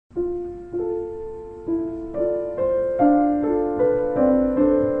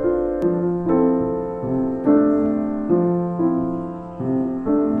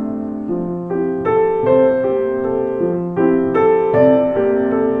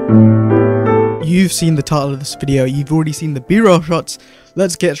You've seen the title of this video, you've already seen the B-roll shots.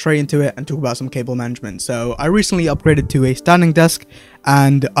 Let's get straight into it and talk about some cable management. So I recently upgraded to a standing desk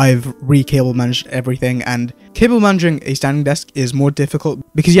and I've re-cable managed everything, and cable managing a standing desk is more difficult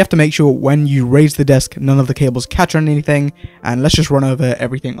because you have to make sure when you raise the desk none of the cables catch on anything. And let's just run over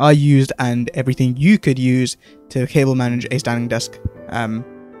everything I used and everything you could use to cable manage a standing desk,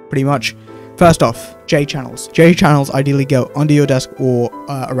 pretty much. First off, J-channels. J-channels ideally go under your desk or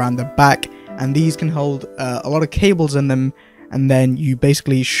around the back, and these can hold a lot of cables in them, and then you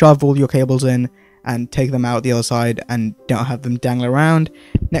basically shove all your cables in and take them out the other side and don't have them dangle around.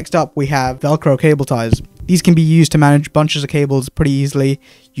 Next up, we have Velcro cable ties. These can be used to manage bunches of cables pretty easily.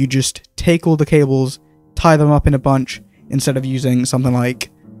 You just take all the cables, tie them up in a bunch, instead of using something like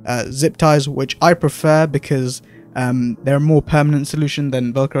zip ties, which I prefer because they're a more permanent solution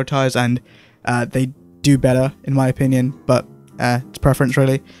than Velcro ties, and they do better in my opinion, but it's preference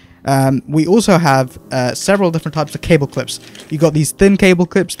really. We also have several different types of cable clips. You got these thin cable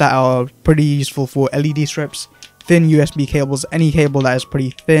clips that are pretty useful for LED strips, thin USB cables, any cable that is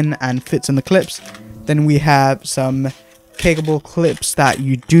pretty thin and fits in the clips. Then we have some cable clips that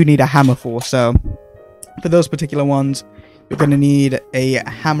you do need a hammer for. So for those particular ones, you're going to need a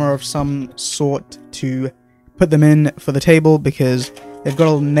hammer of some sort to put them in for the table, because they've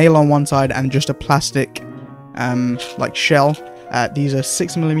got a nail on one side and just a plastic like shell. These are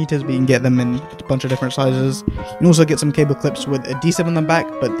 6mm, but you can get them in a bunch of different sizes. You can also get some cable clips with adhesive on the back,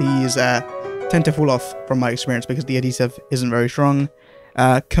 but these tend to fall off from my experience because the adhesive isn't very strong.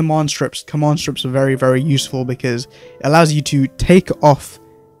 Command strips. Command strips are very, very useful because it allows you to take off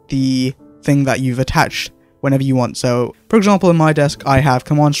the thing that you've attached whenever you want. So, for example, in my desk, I have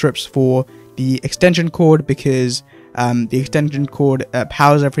command strips for the extension cord because the extension cord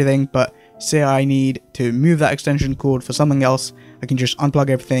powers everything, but say I need to move that extension cord for something else, I can just unplug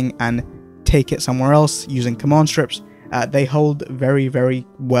everything and take it somewhere else using command strips. They hold very, very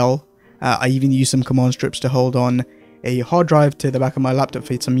well. I even use some command strips to hold on a hard drive to the back of my laptop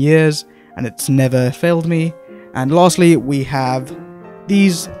for some years, and it's never failed me. And lastly, we have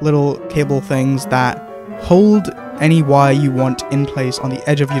these little cable things that hold any wire you want in place on the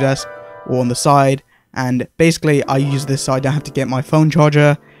edge of your desk or on the side. And basically I use this so I don't have to get my phone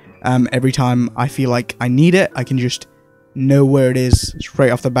charger every time I feel like I need it. I can just know where it is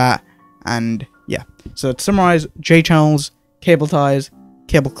straight off the bat. And yeah, so to summarize, J-channels, cable ties,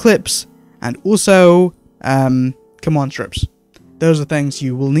 cable clips, and also command strips. Those are things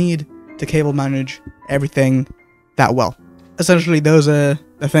you will need to cable manage everything that well. Essentially, those are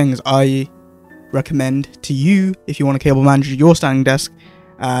the things I recommend to you if you want to cable manage your standing desk.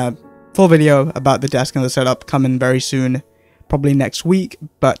 Full video about the desk and the setup coming very soon, probably next week,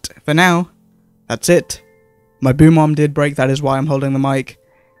 but for now, that's it. My boom arm did break, that is why I'm holding the mic.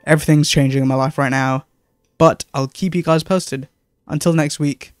 Everything's changing in my life right now, but I'll keep you guys posted. Until next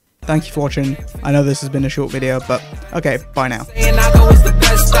week, thank you for watching. I know this has been a short video, but okay, bye now.